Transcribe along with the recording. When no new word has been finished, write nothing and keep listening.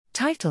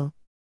Title: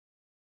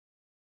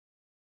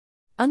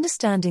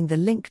 Understanding the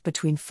link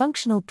between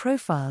functional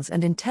profiles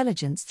and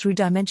intelligence through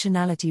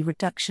dimensionality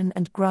reduction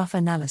and graph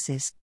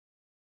analysis.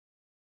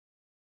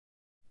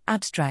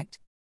 Abstract: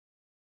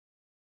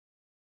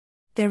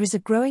 There is a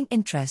growing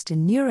interest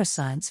in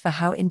neuroscience for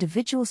how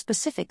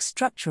individual-specific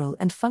structural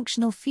and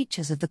functional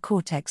features of the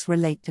cortex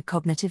relate to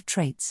cognitive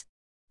traits.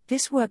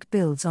 This work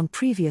builds on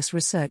previous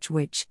research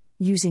which,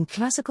 using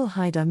classical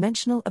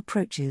high-dimensional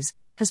approaches,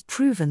 has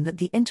proven that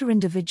the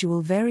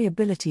interindividual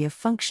variability of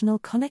functional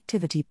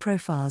connectivity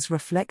profiles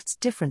reflects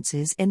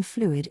differences in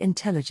fluid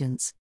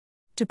intelligence.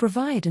 To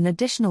provide an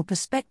additional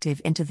perspective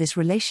into this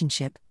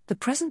relationship, the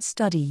present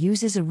study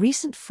uses a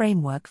recent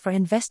framework for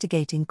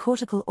investigating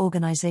cortical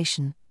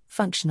organization,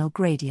 functional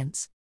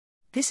gradients.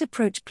 This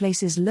approach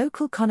places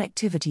local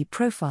connectivity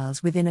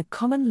profiles within a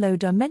common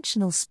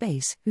low-dimensional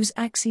space whose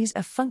axes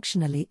are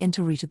functionally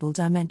interrotable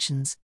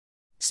dimensions.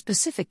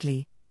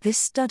 Specifically, this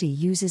study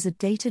uses a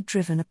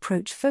data-driven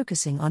approach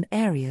focusing on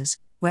areas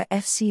where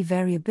FC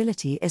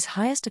variability is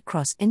highest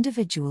across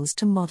individuals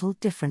to model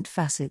different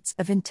facets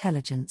of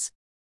intelligence.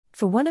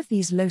 For one of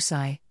these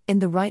loci, in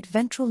the right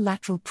ventral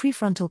lateral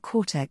prefrontal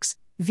cortex,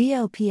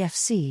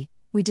 VLPFC,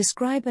 we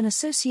describe an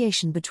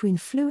association between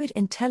fluid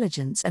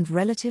intelligence and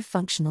relative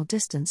functional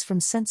distance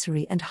from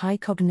sensory and high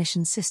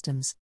cognition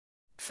systems.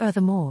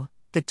 Furthermore,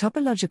 the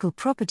topological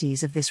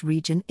properties of this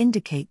region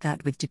indicate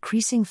that with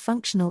decreasing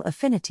functional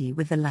affinity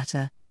with the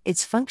latter,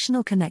 its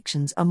functional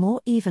connections are more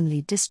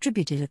evenly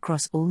distributed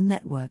across all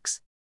networks.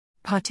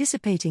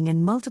 Participating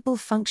in multiple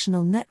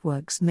functional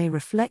networks may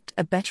reflect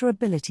a better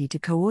ability to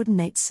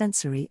coordinate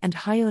sensory and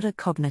high-order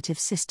cognitive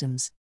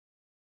systems.